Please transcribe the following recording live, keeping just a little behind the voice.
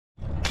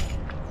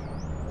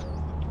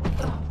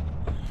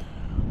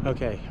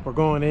Okay, we're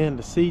going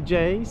into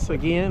CJ's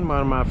again,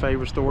 one of my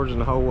favorite stores in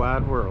the whole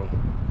wide world.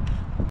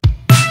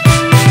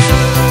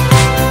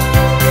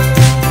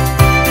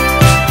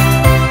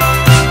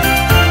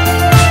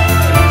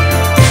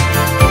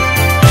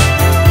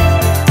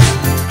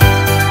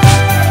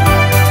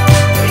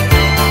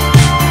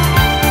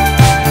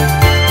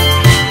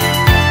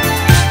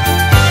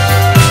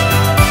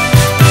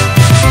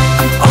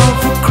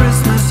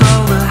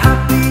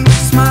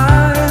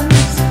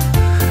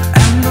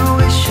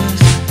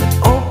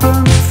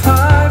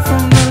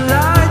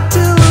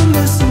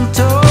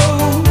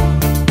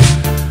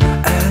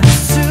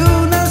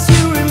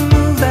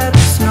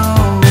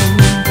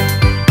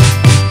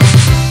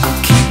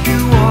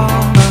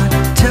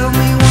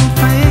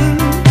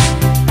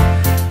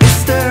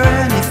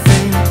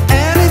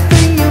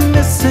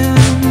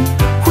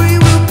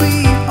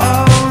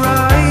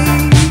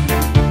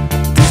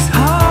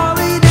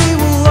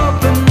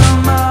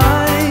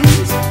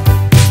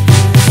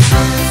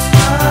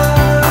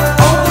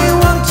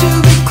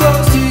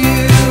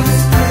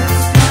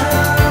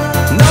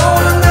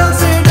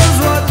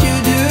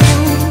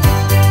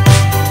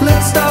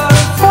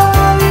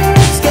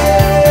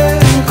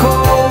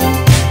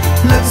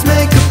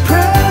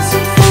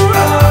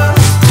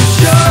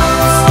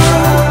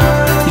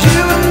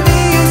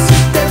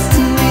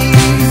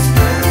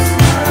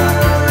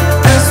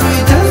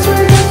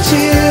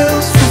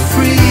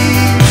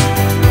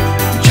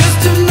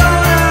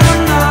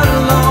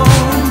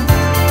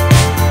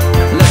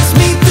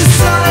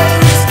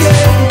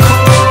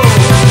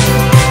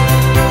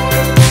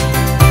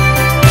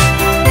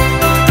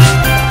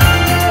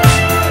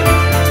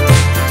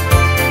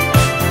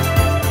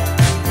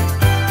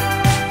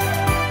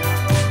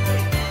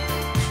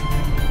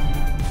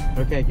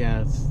 Okay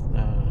guys,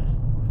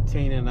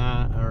 Tina and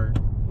I are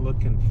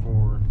looking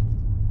for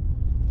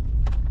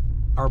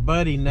our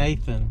buddy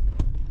Nathan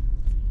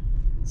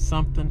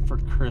something for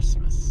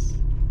Christmas.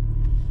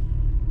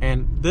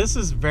 And this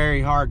is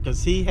very hard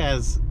because he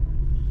has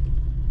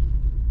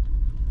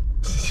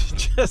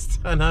just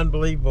an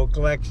unbelievable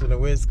collection of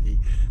whiskey.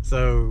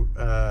 So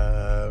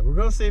we're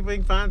going to see if we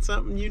can find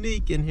something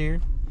unique in here.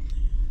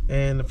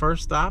 And the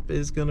first stop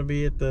is going to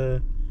be at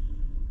the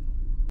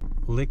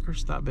Liquor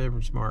Stop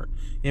Beverage Mart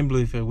in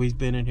Bluefield. We've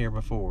been in here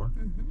before.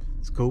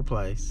 It's a cool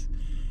place.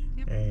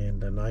 Yep.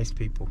 And nice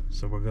people.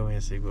 So we'll go in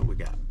and see what we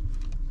got.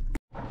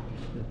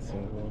 It's a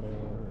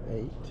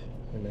 108,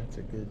 and that's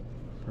a good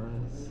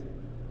price.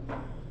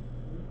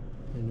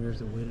 And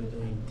there's a Widow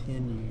Dane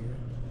 10-year.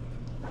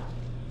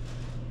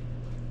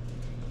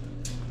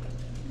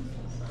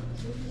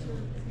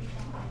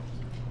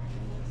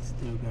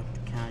 Still got the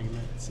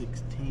Calumet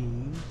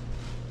 16.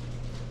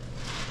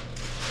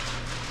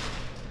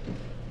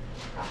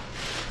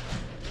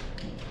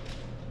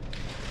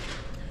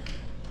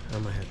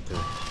 I'm gonna have to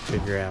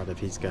figure out if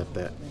he's got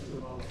that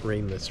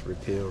Remus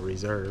Repeal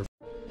Reserve.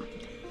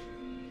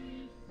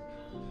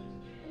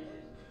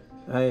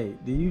 Hey,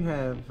 do you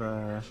have,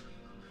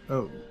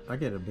 oh, I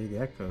get a big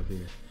echo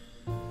here.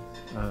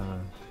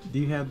 Do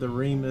you have the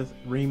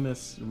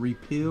Remus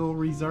Repeal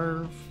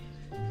Reserve?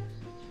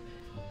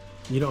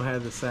 You don't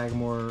have the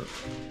Sagamore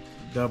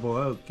Double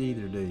Oak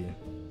either, do you?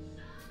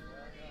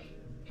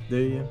 Do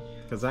you?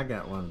 Because I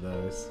got one of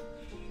those.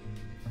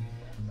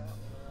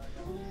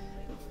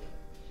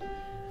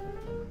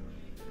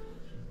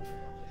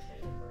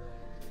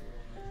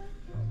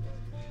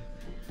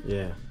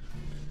 Yeah.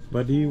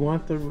 But do you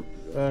want the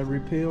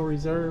Repeal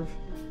Reserve?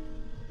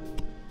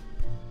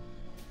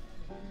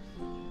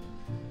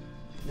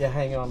 Yeah,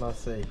 hang on, I'll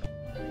see.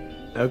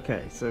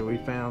 Okay, so we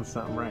found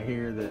something right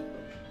here that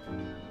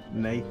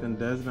Nathan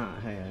does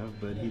not have,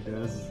 but he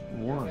does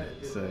want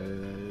it. So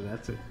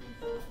that's it.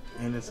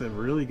 And it's a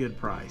really good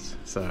price.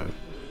 So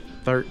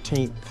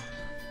 13th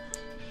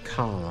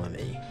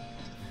Colony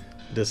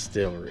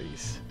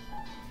Distilleries.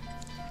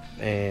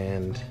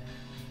 And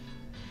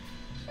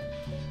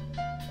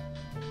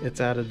it's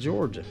out of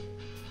Georgia.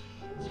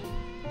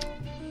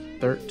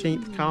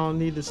 13th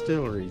Colony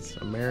Distilleries,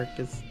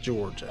 America's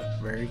Georgia.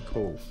 Very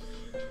cool.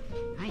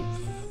 Nice.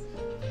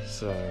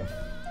 So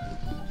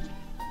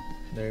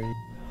there you go.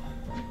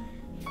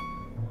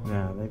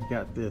 Now they've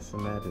got this,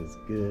 and that is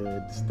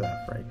good stuff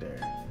right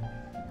there.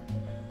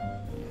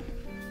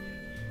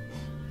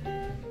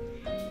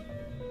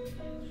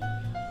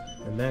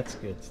 And that's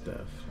good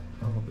stuff.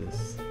 All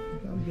this,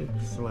 got a good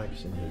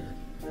selection here.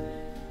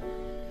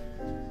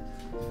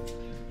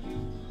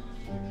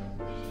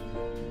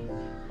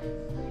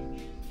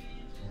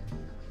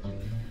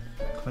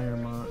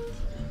 Claremont.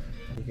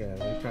 You got,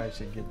 we probably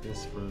should get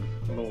this for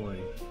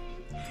Lori.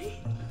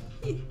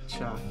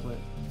 Chocolate.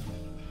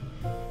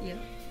 Yeah.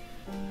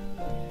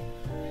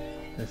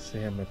 Let's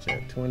see how much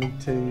that.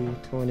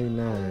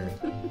 $22.29.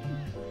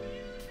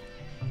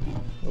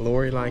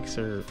 Lori likes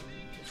her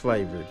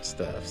flavored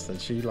stuff, and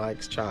she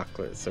likes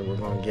chocolate, so we're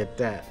gonna get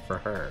that for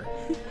her.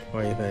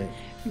 What do you think?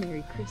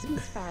 Merry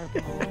Christmas,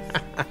 Fireballs.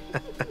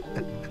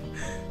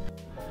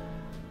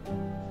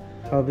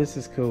 Oh, this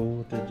is cool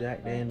with the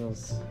Jack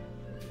Daniels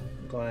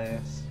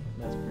glass.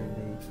 That's pretty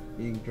neat.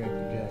 You can drink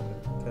your Jack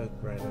and Coke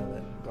right out of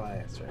that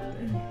glass right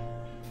there.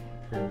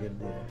 Pretty good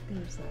deal.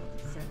 There's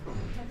several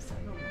baskets.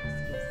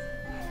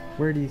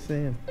 Where do you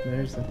see them?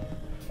 There's the.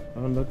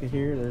 Oh, look at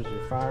here. There's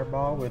your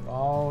Fireball with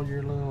all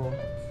your little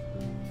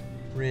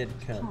red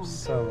cups,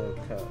 solo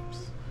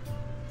cups.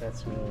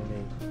 That's really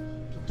neat.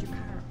 Get your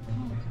car.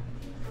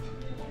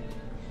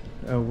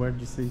 Oh, where'd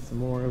you see some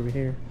more over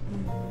here?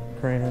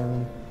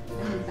 Crown.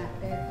 And then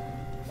back there.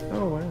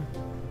 Oh, wow.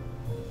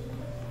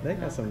 They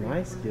got some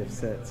nice gift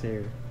sets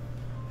here.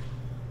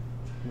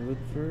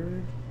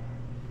 Woodford.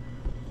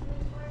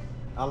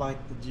 I like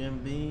the Jim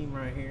Beam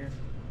right here.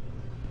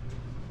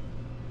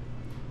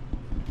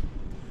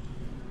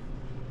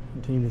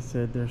 Tina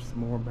said there's some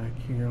more back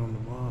here on the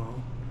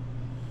wall.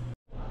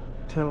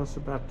 Tell us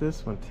about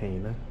this one,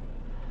 Tina.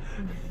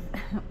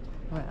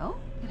 Well,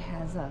 it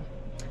has a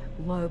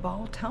low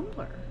ball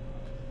tumbler.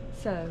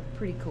 So,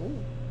 pretty cool.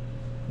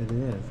 It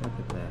is. Look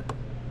at that.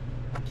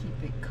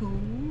 Keep it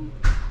cool.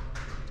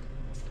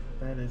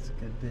 That is a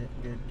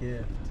good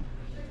gift.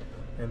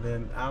 And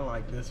then I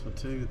like this one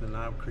too, the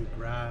Knob Creek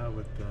Rye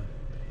with the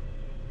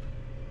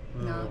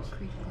little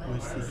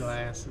whiskey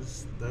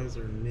glasses. Those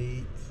are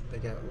neat. They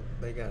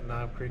got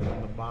Knob Creek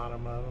on the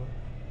bottom of them.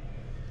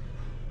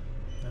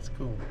 That's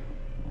cool.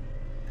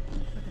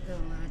 Look at the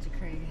Elijah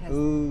Craig. It has a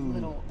Ooh.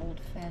 little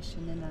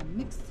old-fashioned and a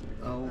mixed.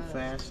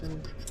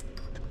 Old-fashioned.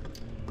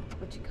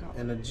 What you call it?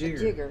 And a jigger. A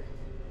jigger.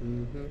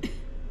 Mm-hmm.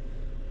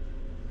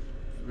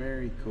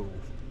 Very cool.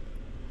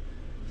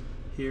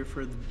 Here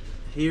for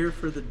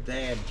the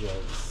dad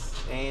jokes.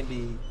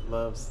 Andy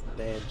loves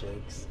dad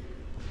jokes.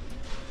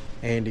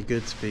 Andy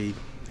Goodspeed.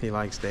 He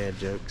likes dad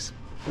jokes.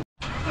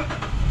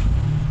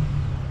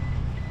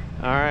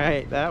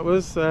 Alright, that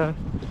was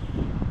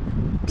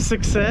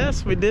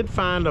success. We did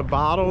find a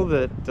bottle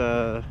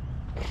that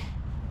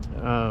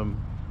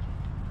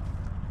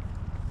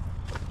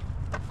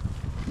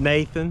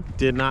Nathan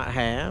did not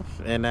have,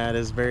 and that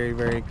is very,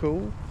 very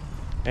cool.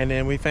 And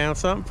then we found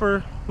something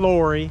for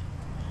Lori.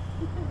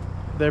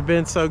 They've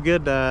been so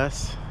good to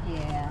us.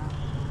 Yeah.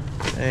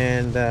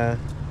 And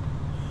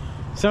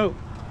so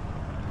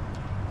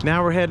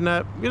now we're heading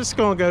up. We're just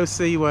gonna go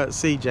see what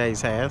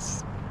CJ's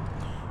has.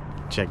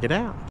 Check it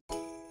out.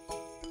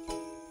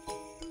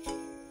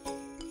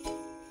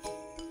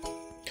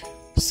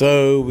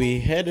 So we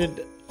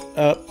headed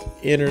up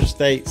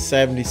Interstate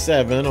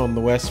 77 on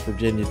the West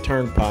Virginia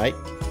Turnpike.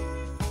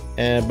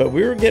 But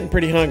we were getting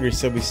pretty hungry,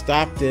 so we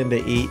stopped in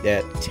to eat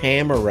at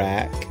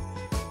Tamarack.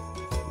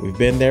 We've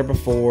been there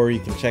before. You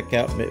can check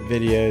out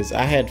videos.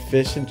 I had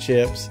fish and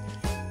chips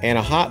and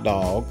a hot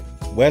dog,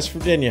 West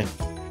Virginia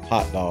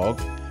hot dog.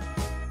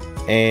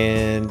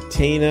 And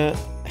Tina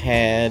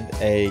had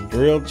a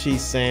grilled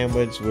cheese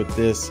sandwich with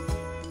this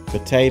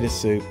potato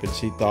soup, and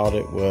she thought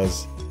it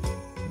was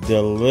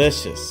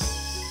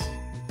delicious.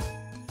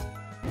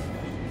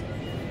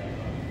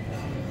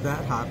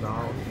 That hot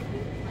dog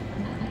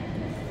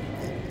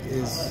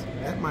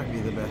that might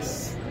be the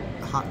best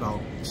hot dog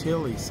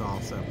chili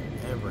sauce I've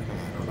ever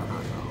had on a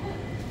hot dog.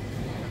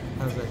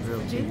 How's that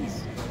grilled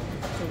cheese?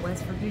 It's a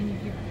West Virginia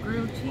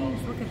grilled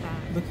cheese. Look at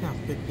that. Look how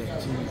thick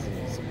that cheese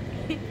is.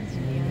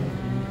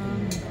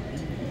 Yum.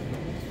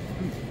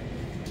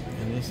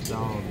 And this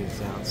dog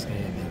is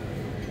outstanding.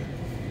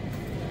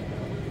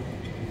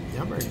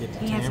 Y'all better get the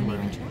He hasn't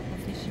camera. even tried the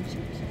fish and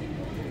chips.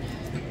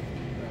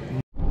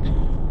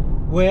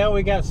 Well,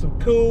 we got some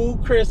cool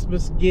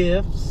Christmas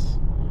gifts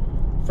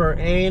for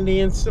Andy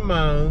and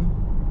Simone,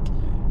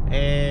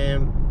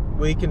 and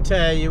we can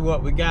tell you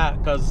what we got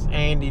because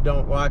Andy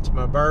don't watch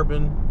my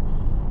bourbon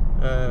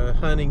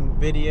hunting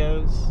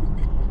videos,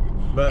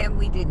 but And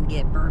we didn't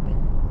get bourbon.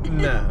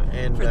 no,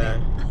 and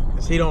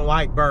he don't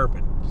like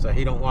bourbon, so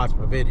he don't watch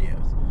my videos.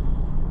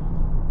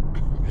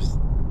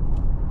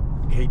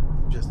 He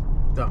just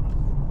don't.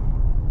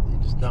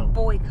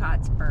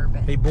 Boycotts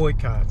bourbon. He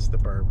boycotts the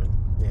bourbon.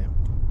 Yeah.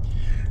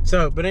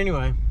 So, but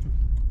anyway.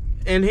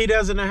 And he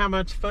doesn't know how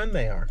much fun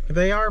they are.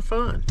 They are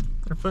fun.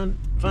 They're fun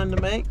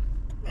to make,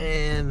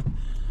 and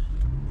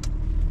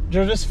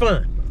they're just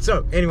fun.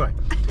 So anyway,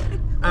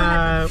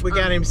 we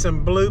got him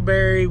some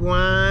blueberry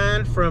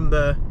wine from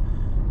the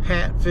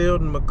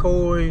Hatfield and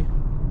McCoy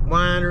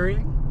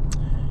winery,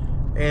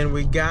 and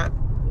we got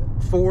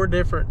 4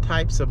 different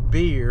types of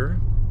beer,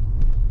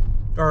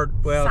 or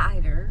well,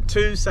 cider.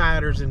 2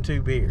 ciders and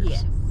 2 beers.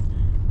 Yes.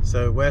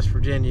 So West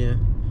Virginia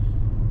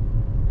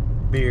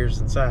beers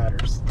and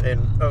ciders.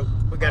 And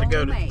we got to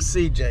go to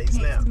CJ's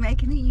now. He's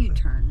making a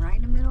U-turn right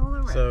in the middle of the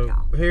road. So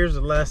y'all. here's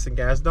a lesson,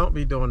 guys. Don't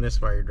be doing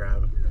this while you're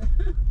driving.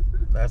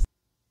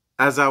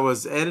 As I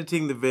was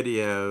editing the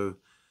video,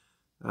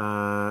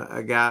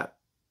 I got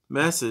a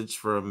message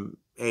from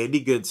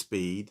Andy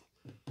Goodspeed,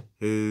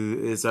 who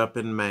is up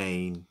in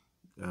Maine.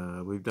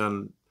 We've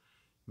done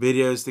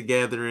videos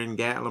together in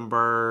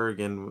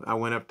Gatlinburg, and I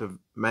went up to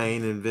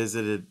Maine and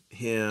visited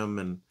him.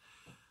 And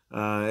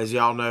as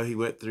y'all know, he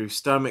went through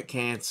stomach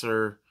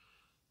cancer.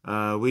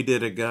 We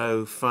did a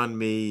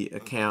GoFundMe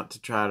account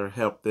to try to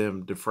help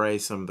them defray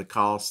some of the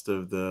cost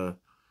of the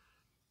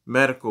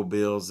medical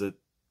bills that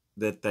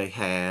that they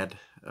had.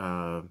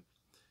 And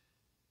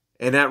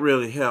that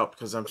really helped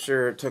because I'm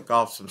sure it took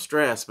off some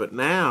stress. But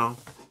now,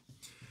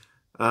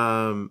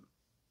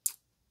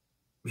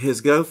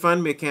 his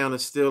GoFundMe account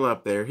is still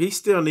up there. He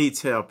still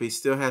needs help. He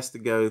still has to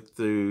go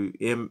through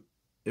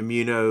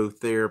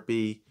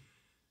immunotherapy.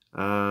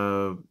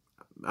 I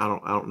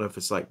don't know if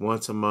it's like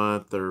once a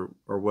month or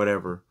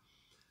whatever.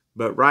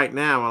 But right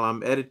now, while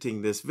I'm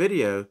editing this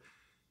video,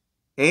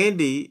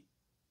 Andy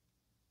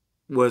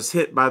was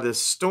hit by this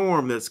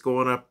storm that's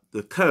going up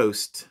the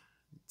coast.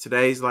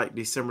 Today's like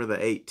December the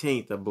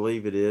 18th, I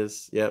believe it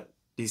is. Yep,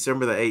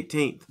 December the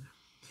 18th.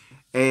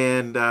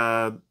 And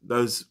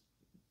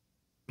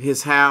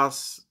his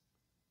house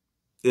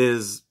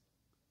is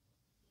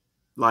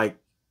like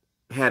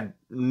had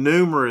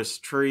numerous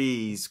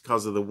trees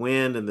because of the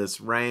wind and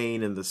this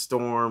rain and the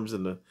storms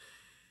and the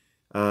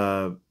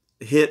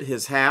hit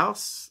his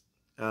house.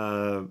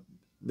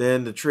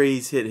 Then the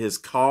trees hit his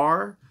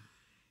car.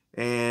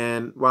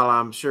 And while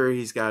I'm sure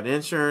he's got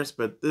insurance,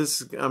 but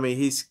this, I mean,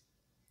 he's,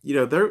 you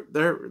know,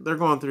 they're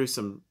going through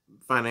some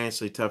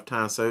financially tough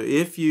times. So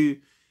if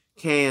you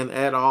can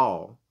at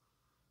all,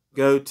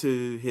 go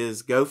to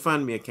his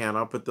GoFundMe account.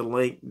 I'll put the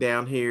link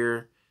down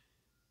here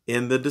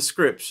in the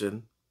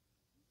description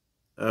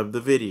of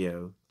the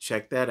video.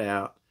 Check that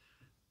out.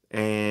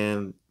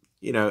 And,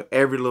 you know,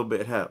 every little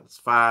bit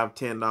helps. $5,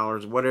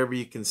 $10, whatever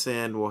you can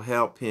send will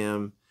help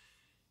him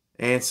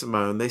and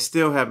Simone. They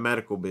still have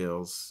medical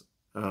bills.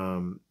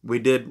 We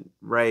did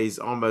raise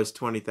almost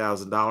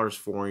 $20,000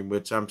 for him,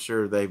 which I'm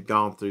sure they've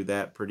gone through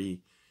that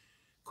pretty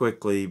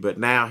quickly. But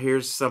now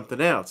here's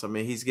something else. I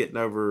mean, he's getting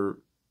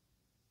over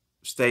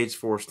stage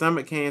 4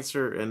 stomach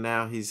cancer, and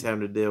now he's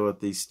having to deal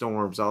with these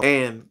storms.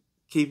 And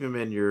keep him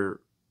in your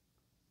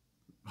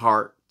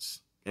hearts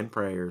and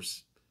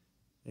prayers.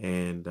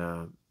 And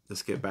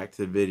let's get back to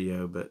the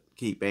video, but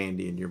keep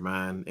Andy in your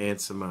mind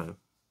and Simone.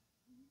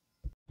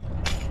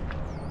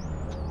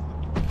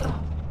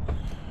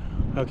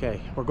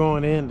 Okay, we're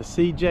going into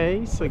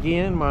CJ's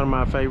again, one of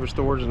my favorite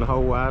stores in the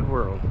whole wide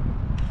world.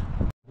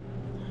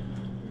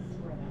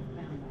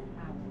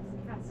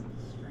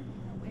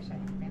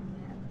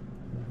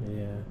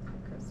 Yeah.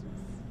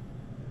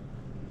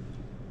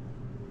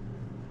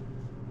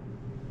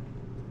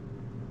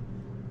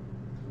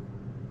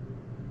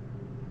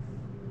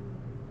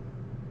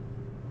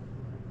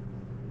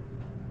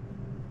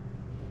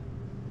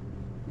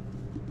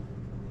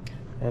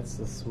 That's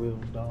the Swill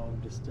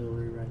Dog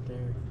Distillery right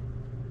there.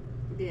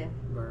 Yeah.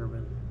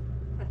 Bourbon.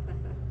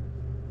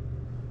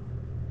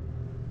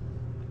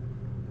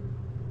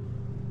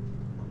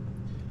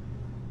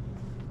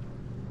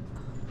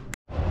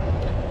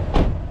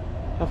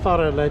 I thought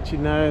I'd let you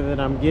know that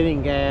I'm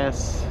getting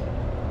gas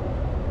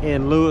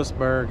in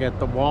Lewisburg at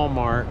the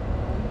Walmart.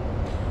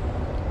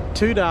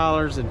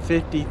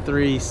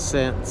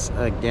 $2.53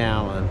 a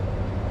gallon.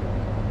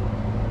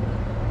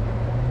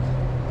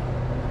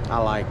 I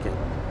like it.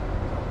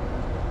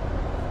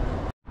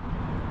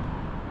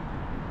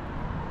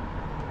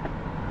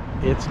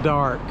 It's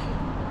dark.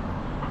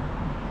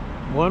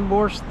 One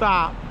more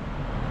stop.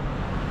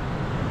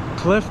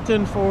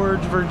 Clifton Forge,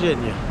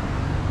 Virginia.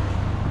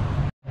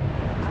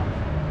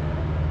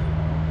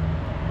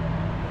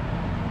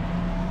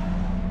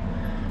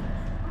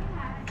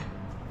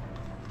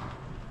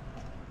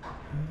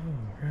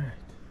 Alright.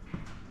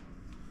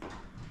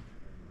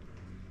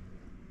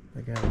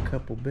 I got a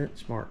couple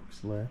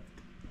benchmarks left.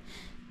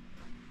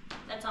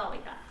 That's all we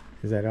got.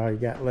 Is that all you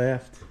got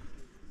left?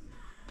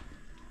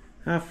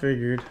 I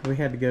figured we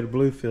had to go to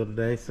Bluefield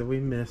today, so we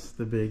missed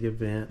the big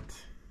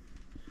event.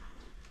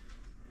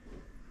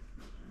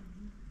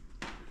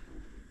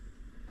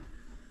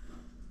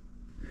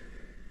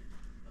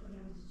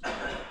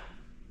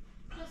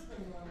 Just the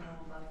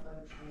normal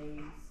buffalo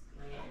trays,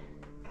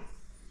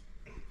 lands.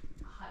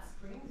 Hot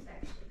Springs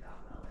actually got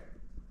well there.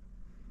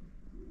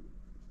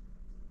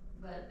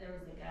 But there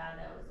was a guy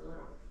that was a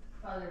little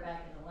farther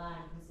back in the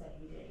line who said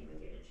he didn't even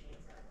get a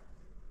chance at it.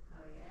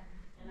 Oh yeah?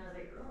 And I was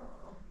like, oh.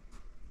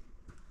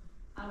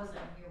 I wasn't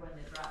here when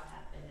the drop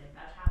happened, and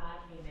by the time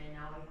I came in,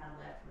 all we had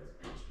left was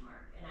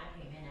benchmark, and I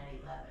came in at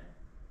 11.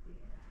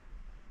 Yeah.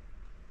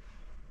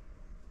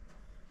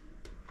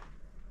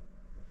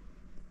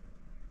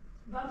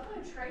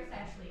 Buffalo Trace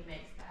actually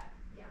makes that.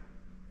 Yeah.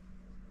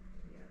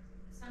 Yeah.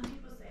 Some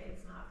people say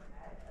it's not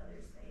bad,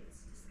 others say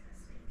it's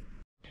disgusting.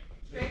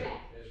 Straight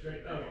back. Yeah,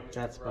 straight back.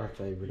 That's my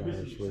favorite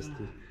Irish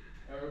whiskey.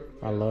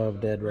 I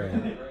love Dead Rat.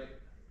 On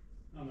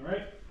the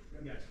right?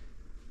 Yes.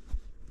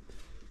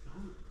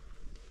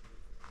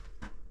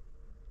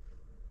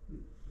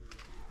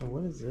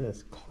 What is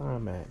this?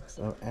 Climax.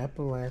 Oh,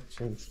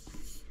 Appalachian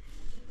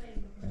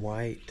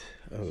White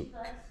Oak.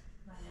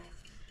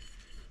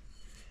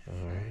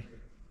 Alright.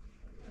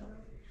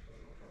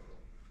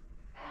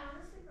 I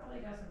honestly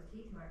probably got some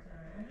teeth marks on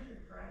it. I ended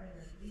up grinding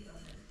her teeth on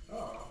it.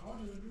 Oh, how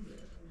did it do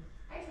that?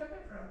 I took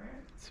it from her.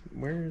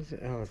 Where is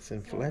it? Oh, it's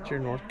in Fletcher,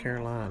 North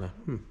Carolina.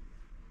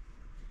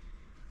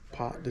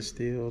 Pot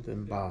distilled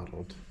and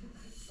bottled.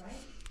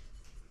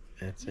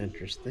 That's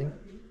interesting.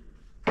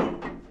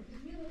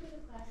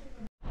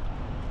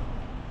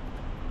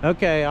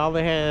 Okay, all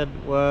they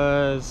had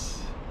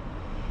was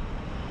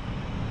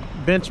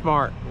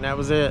Benchmark, and that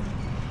was it.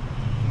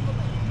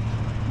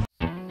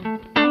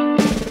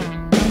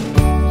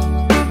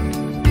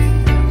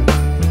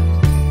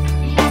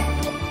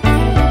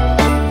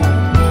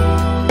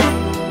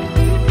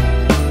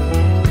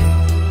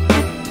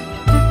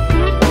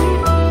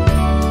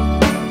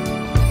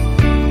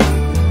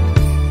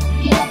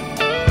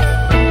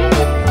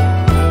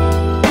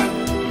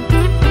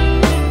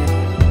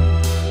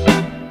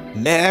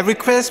 Merry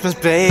Christmas,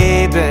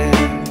 baby.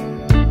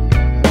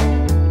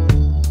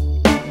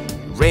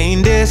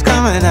 Reindeer's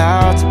coming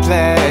out to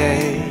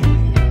play.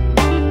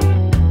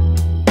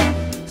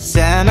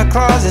 Santa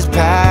Claus is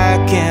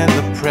packing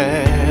the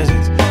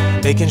presents,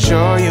 making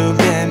sure you've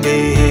been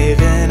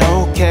behaving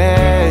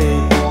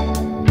okay.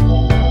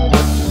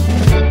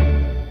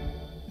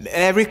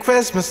 Merry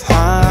Christmas,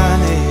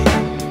 honey.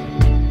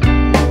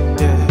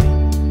 Yeah.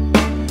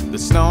 The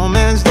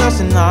snowman's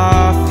dusting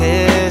off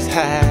his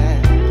hat,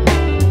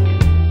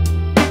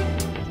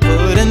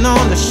 putting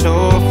on the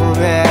show for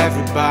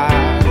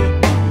everybody,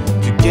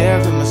 to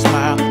give them a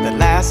smile that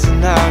lasts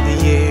another